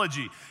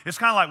theology. It's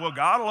kind of like, well,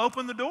 God will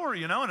open the door,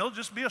 and it'll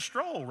just be a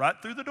stroll right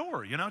through the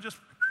door, just.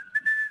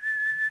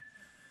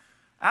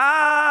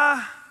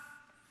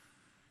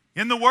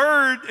 In the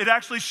Word, it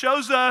actually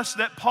shows us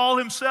that Paul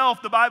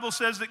himself, the Bible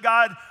says that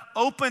God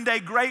opened a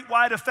great,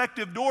 wide,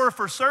 effective door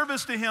for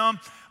service to him.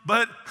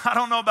 But I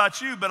don't know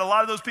about you, but a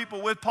lot of those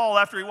people with Paul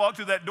after he walked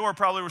through that door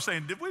probably were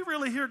saying, did we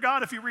really hear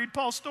God if you read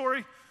Paul's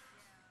story?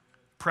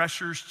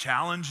 Pressures,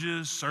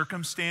 challenges,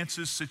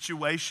 circumstances,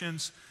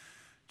 situations.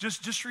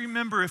 Just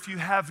remember, if you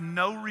have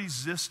no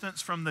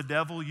resistance from the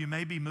devil, you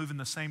may be moving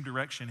the same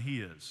direction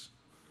he is.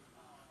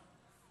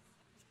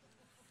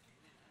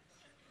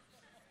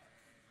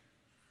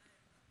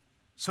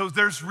 So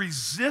there's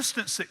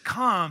resistance that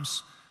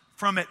comes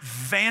from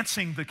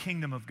advancing the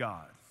kingdom of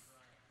God,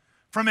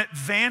 from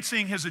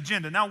advancing his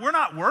agenda. Now, we're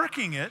not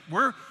working it.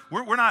 We're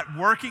not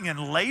working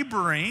and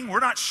laboring. We're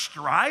not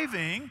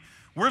striving.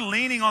 We're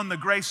leaning on the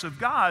grace of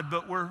God,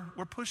 but we're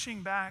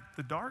pushing back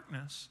the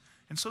darkness.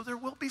 And so there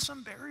will be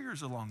some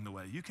barriers along the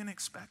way. You can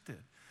expect it.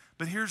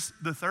 But here's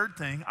the third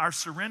thing. Our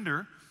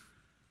surrender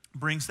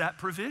brings that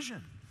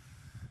provision.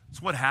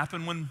 It's what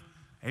happened when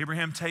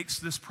Abraham takes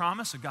this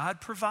promise and God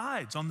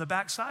provides on the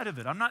backside of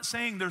it. I'm not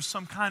saying there's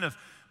some kind of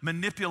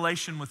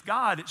manipulation with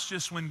God. It's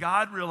just when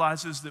God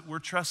realizes that we're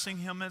trusting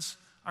him as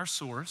our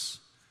source,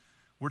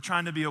 we're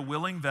trying to be a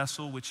willing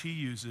vessel, which he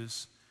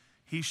uses,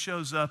 he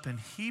shows up and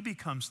he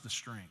becomes the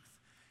strength.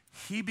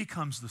 He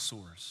becomes the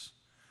source.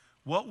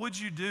 What would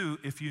you do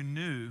if you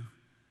knew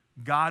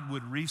God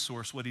would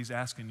resource what he's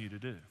asking you to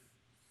do?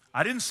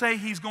 I didn't say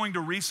he's going to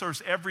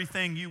resource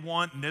everything you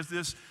want and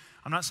this.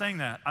 I'm not saying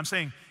that. I'm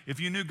saying if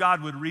you knew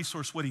God would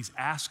resource what he's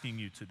asking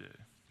you to do.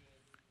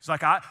 He's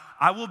like,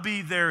 I will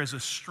be there as a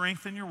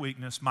strength in your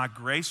weakness. My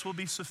grace will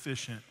be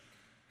sufficient.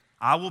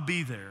 I will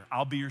be there.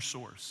 I'll be your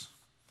source.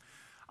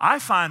 I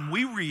find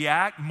we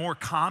react more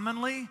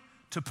commonly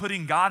to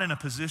putting God in a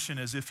position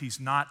as if he's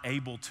not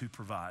able to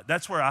provide.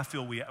 That's where I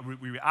feel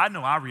I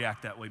know I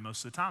react that way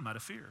most of the time out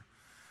of fear.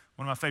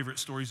 One of my favorite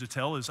stories to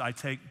tell is I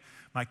take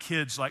my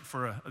kids, like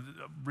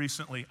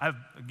recently, I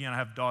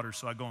have daughters,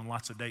 so I go on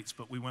lots of dates,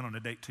 but we went on a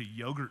date to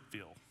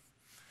Yogurtville.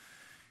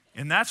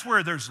 And that's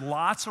where there's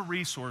lots of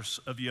resource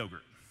of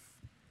yogurt.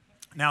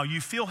 Now, you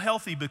feel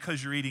healthy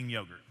because you're eating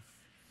yogurt,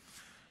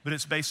 but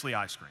it's basically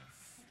ice cream.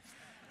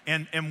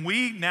 And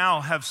we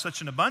now have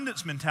such an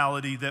abundance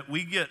mentality that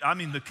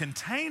the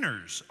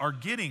containers are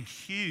getting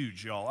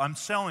huge, y'all. I'm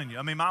telling you.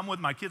 I'm with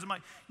my kids. I'm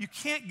like, you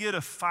can't get a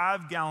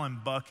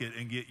 5-gallon bucket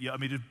and get,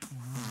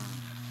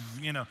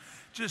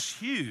 just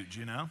huge,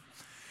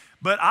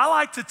 But I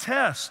like to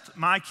test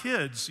my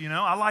kids,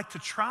 I like to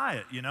try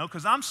it,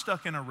 because I'm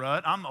stuck in a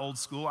rut. I'm old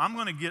school. I'm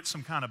going to get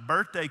some kind of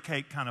birthday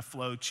cake kind of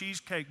flow,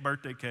 cheesecake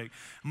birthday cake.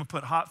 I'm going to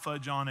put hot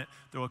fudge on it,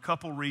 throw a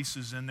couple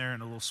Reese's in there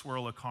and a little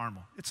swirl of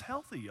caramel. It's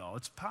healthy, y'all.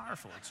 It's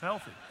powerful. It's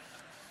healthy.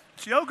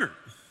 It's yogurt.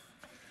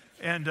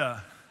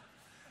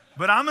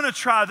 But I'm going to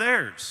try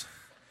theirs.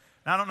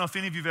 Now, I don't know if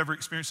any of you have ever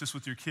experienced this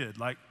with your kid.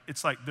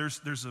 It's like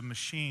there's a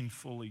machine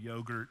full of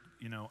yogurt.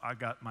 I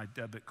got my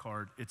debit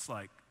card. It's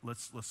like,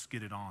 let's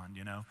get it on,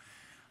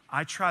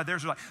 I try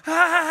theirs. They're like,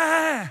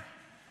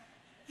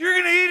 you're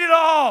going to eat it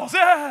all.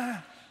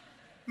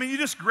 You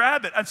just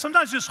grab it. And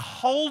sometimes just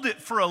hold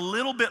it for a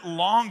little bit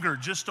longer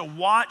just to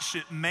watch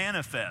it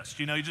manifest.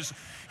 You just,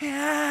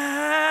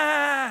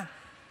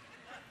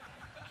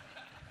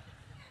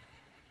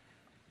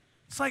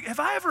 It's like, have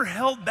I ever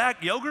held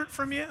back yogurt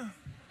from you?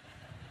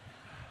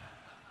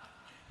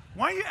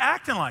 Why are you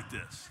acting like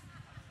this?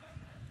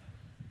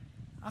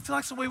 I feel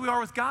like it's the way we are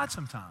with God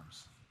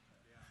sometimes.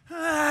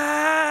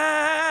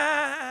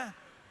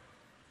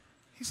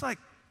 He's like,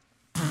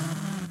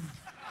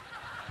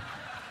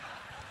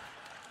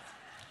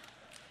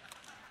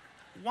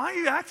 why are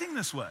you acting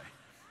this way?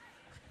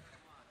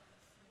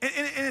 And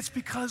it's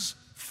because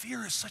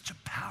fear is such a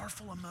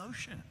powerful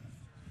emotion.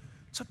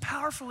 It's a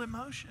powerful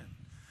emotion.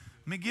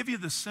 Let me give you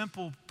the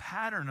simple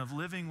pattern of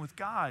living with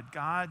God.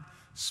 God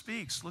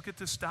speaks. Look at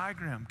this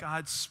diagram.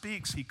 God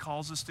speaks. He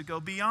calls us to go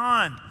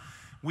beyond.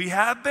 We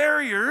have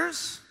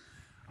barriers.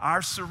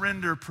 Our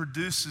surrender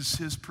produces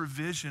his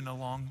provision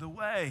along the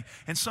way.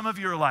 And some of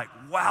you are like,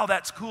 wow,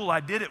 that's cool. I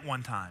did it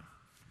one time.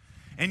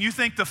 And you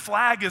think the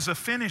flag is a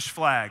finish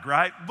flag,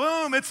 right?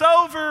 Boom, it's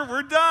over.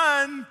 We're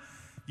done.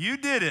 You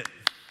did it.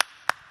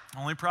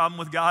 Only problem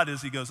with God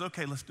is he goes,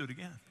 okay, let's do it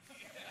again.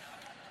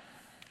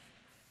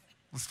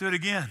 Let's do it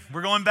again.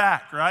 We're going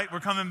back, right?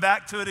 We're coming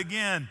back to it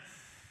again.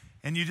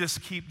 And you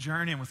just keep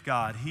journeying with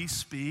God. He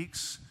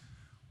speaks.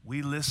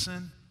 We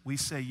listen. We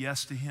say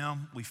yes to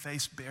him. We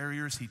face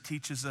barriers. He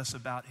teaches us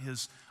about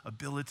his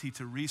ability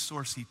to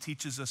resource. He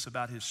teaches us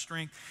about his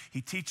strength.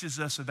 He teaches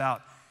us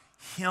about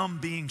him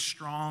being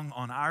strong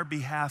on our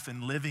behalf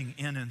and living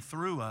in and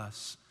through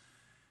us.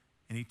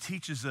 And he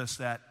teaches us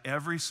that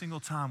every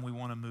single time we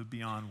want to move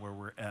beyond where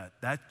we're at.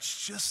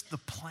 That's just the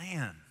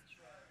plan.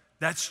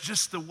 That's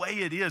just the way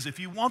it is. If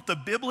you want the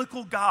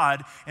biblical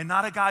God and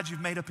not a God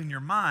you've made up in your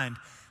mind,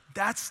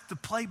 that's the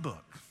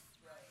playbook.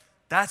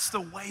 That's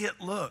the way it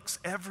looks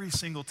every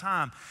single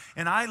time.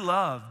 And I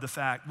love the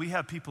fact we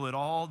have people at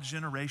all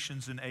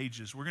generations and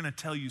ages. We're going to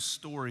tell you a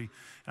story.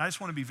 And I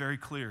just want to be very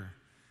clear.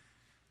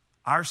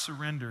 Our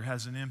surrender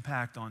has an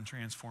impact on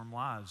transformed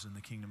lives in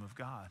the kingdom of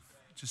God.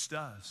 just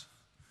does.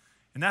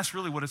 And that's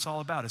really what it's all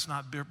about. It's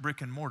not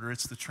brick and mortar,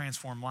 it's the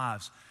transformed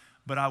lives.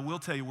 But I will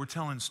tell you, we're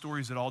telling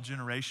stories at all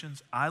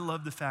generations. I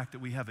love the fact that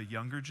we have a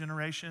younger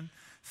generation.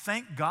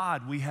 Thank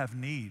God we have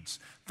needs.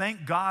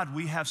 Thank God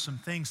we have some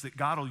things that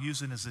God will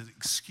use as an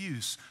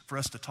excuse for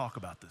us to talk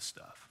about this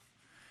stuff.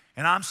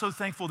 And I'm so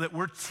thankful that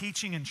we're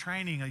teaching and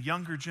training a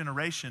younger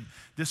generation.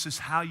 This is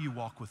how you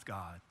walk with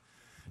God.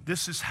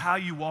 This is how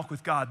you walk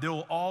with God. There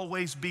will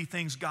always be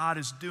things God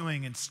is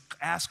doing and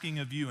asking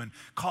of you and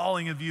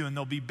calling of you, and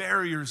there'll be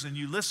barriers, and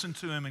you listen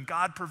to Him, and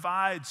God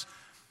provides.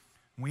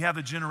 We have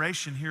a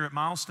generation here at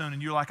Milestone,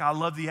 and you're like, I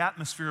love the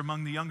atmosphere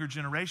among the younger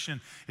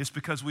generation. It's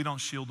because we don't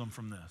shield them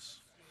from this.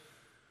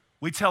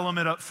 We tell them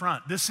it up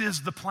front. This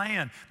is the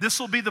plan. This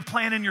will be the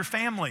plan in your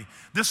family.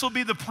 This will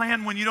be the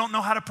plan when you don't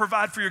know how to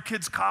provide for your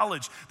kids'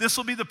 college. This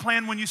will be the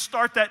plan when you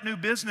start that new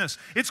business.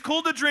 It's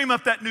cool to dream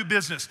up that new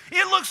business.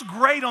 It looks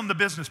great on the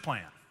business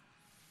plan.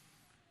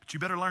 But you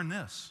better learn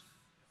this.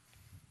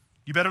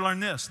 You better learn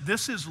this.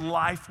 This is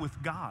life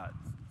with God.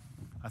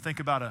 I think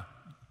about a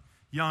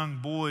young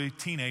boy,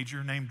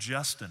 teenager named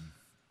Justin,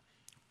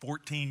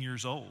 14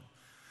 years old.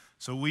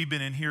 So we've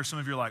been in here, some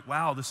of you are like,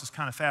 wow, this is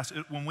kind of fast.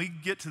 When we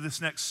get to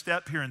this next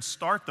step here and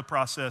start the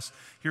process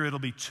here, it'll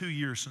be 2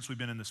 years since we've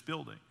been in this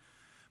building.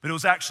 But it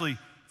was actually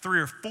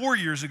 3 or 4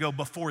 years ago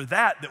before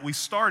that we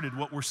started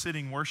what we're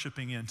sitting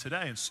worshiping in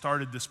today and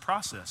started this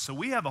process. So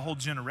we have a whole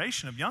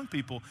generation of young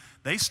people.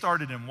 They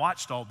started and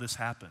watched all this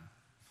happen.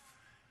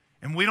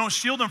 And we don't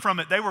shield them from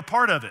it. They were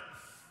part of it.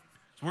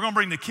 So we're going to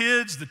bring the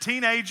kids, the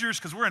teenagers,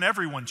 because we're in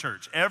everyone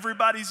church.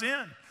 Everybody's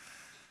in.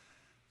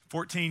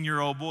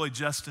 14-year-old boy,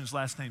 Justin's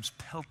last name's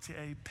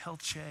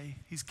Pelche.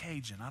 He's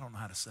Cajun. I don't know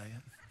how to say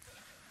it.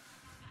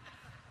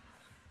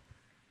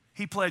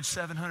 He pledged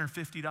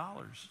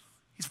 $750.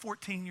 He's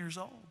 14 years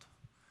old.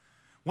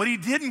 What he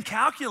didn't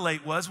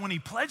calculate was when he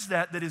pledged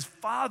that his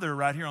father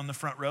right here on the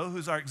front row,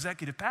 who's our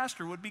executive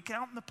pastor, would be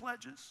counting the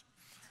pledges.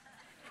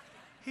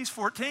 He's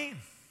 14. His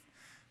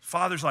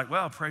father's like,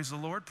 well, praise the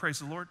Lord, praise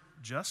the Lord.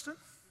 Justin,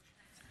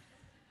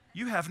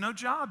 you have no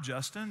job,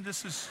 Justin.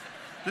 This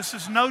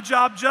is no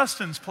job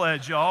Justin's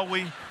pledge, y'all.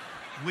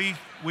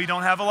 We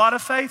don't have a lot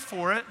of faith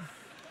for it.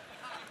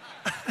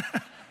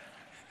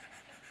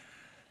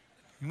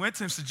 He went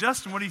to him and said,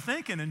 Justin, what are you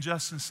thinking? And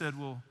Justin said,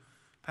 well,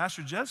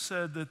 Pastor Jeff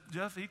said that,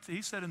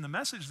 he said in the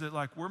message that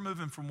like we're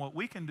moving from what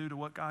we can do to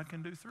what God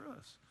can do through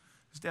us.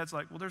 His dad's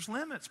like, well, there's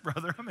limits,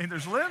 brother. I mean,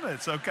 there's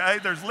limits, okay?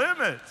 There's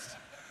limits.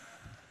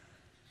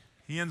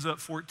 He ends up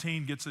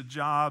 14, gets a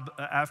job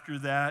after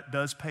that,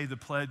 does pay the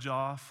pledge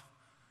off,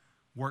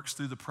 works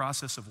through the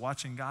process of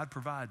watching God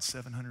provide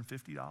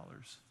 $750.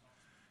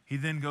 He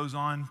then goes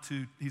on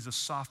he's a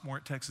sophomore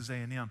at Texas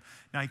A&M.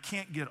 Now, he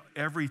can't get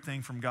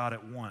everything from God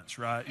at once,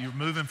 right? You're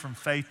moving from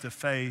faith to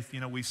faith. You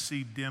know, we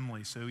see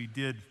dimly. So he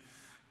did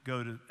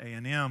go to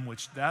A&M,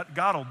 which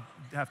God will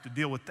have to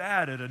deal with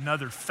that at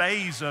another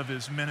phase of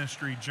his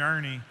ministry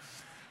journey.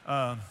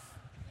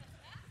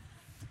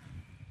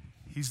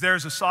 He's there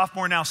as a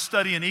sophomore now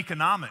studying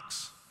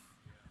economics.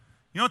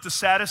 You know what the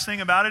saddest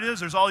thing about it is?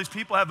 There's all these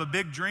people have a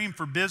big dream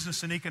for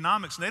business and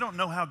economics, and they don't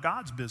know how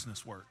God's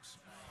business works.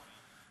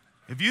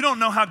 If you don't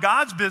know how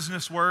God's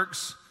business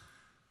works,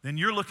 then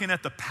you're looking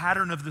at the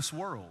pattern of this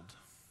world.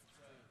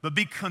 But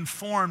be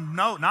conformed,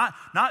 no, not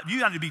you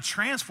got to be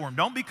transformed.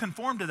 Don't be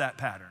conformed to that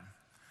pattern.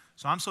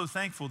 So I'm so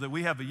thankful that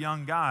we have a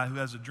young guy who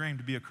has a dream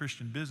to be a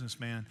Christian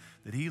businessman,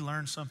 that he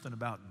learned something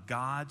about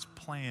God's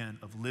plan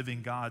of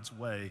living God's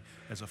way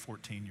as a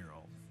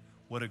 14-year-old.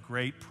 What a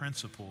great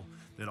principle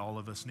that all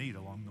of us need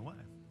along the way.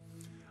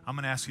 I'm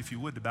going to ask you, if you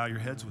would, to bow your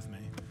heads with me.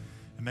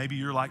 And maybe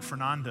you're like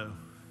Fernando,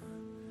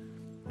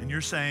 and you're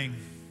saying,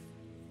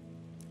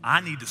 I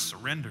need to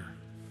surrender.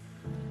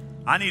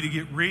 I need to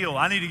get real.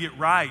 I need to get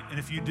right. And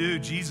if you do,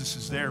 Jesus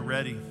is there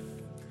ready.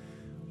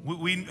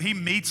 He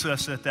meets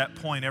us at that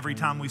point every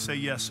time we say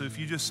yes. So if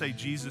you just say,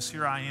 Jesus,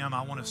 here I am.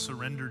 I want to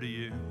surrender to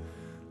you.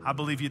 I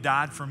believe you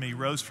died for me,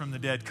 rose from the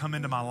dead. Come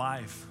into my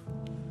life.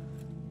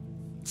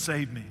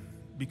 Save me.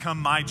 Become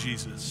my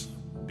Jesus.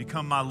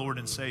 Become my Lord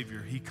and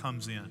Savior. He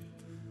comes in.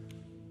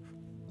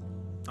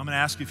 I'm going to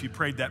ask you, if you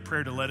prayed that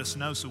prayer, to let us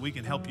know so we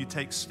can help you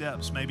take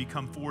steps. Maybe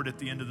come forward at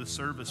the end of the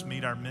service,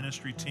 meet our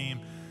ministry team.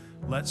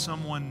 Let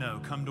someone know.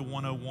 Come to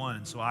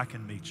 101 so I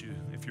can meet you.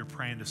 If you're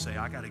praying to say,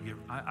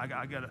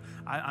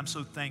 I'm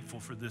so thankful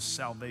for this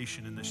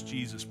salvation and this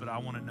Jesus, but I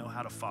want to know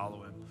how to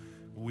follow him.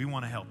 Well, we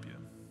want to help you.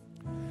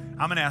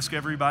 I'm going to ask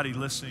everybody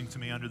listening to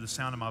me under the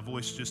sound of my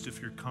voice, just if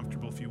you're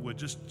comfortable, if you would,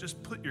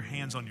 just put your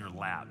hands on your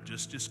lap.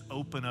 Just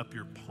open up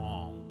your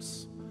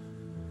palms.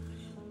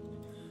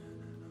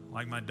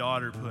 Like my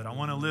daughter put, I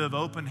want to live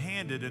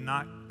open-handed and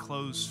not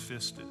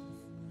closed-fisted.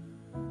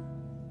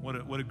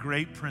 What a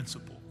great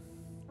principle.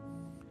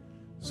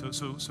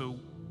 So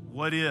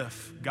what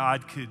if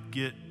God could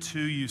get to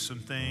you some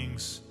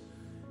things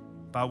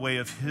by way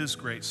of his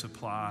great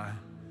supply,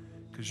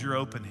 because you're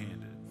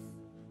open-handed?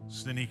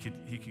 So then he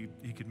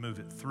could move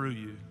it through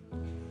you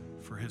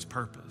for his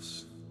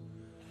purpose.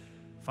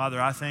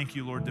 Father, I thank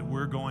you, Lord, that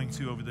we're going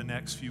to, over the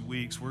next few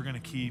weeks, we're going to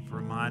keep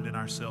reminding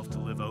ourselves to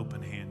live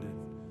open-handed.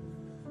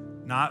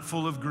 Not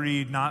full of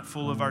greed, not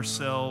full of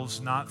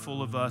ourselves, not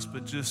full of us,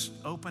 but just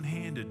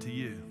open-handed to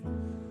you.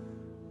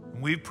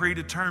 And we've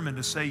predetermined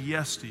to say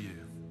yes to you,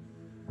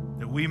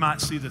 that we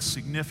might see the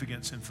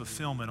significance and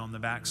fulfillment on the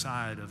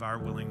backside of our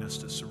willingness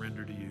to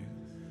surrender to you.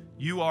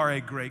 You are a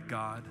great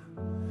God.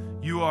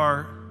 You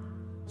are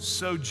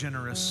so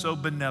generous, so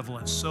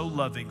benevolent, so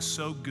loving,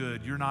 so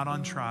good. You're not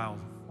on trial.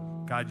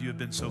 God, you have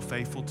been so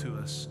faithful to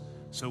us.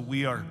 So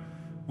we are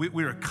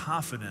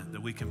confident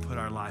that we can put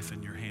our life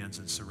in your hands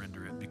and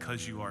surrender it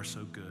because you are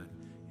so good.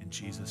 In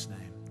Jesus'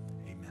 name,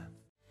 amen.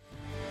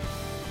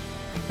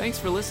 Thanks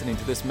for listening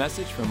to this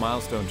message from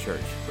Milestone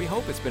Church. We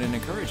hope it's been an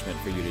encouragement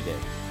for you today.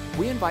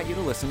 We invite you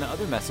to listen to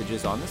other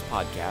messages on this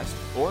podcast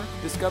or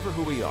discover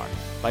who we are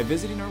by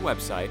visiting our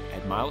website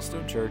at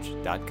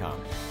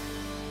milestonechurch.com.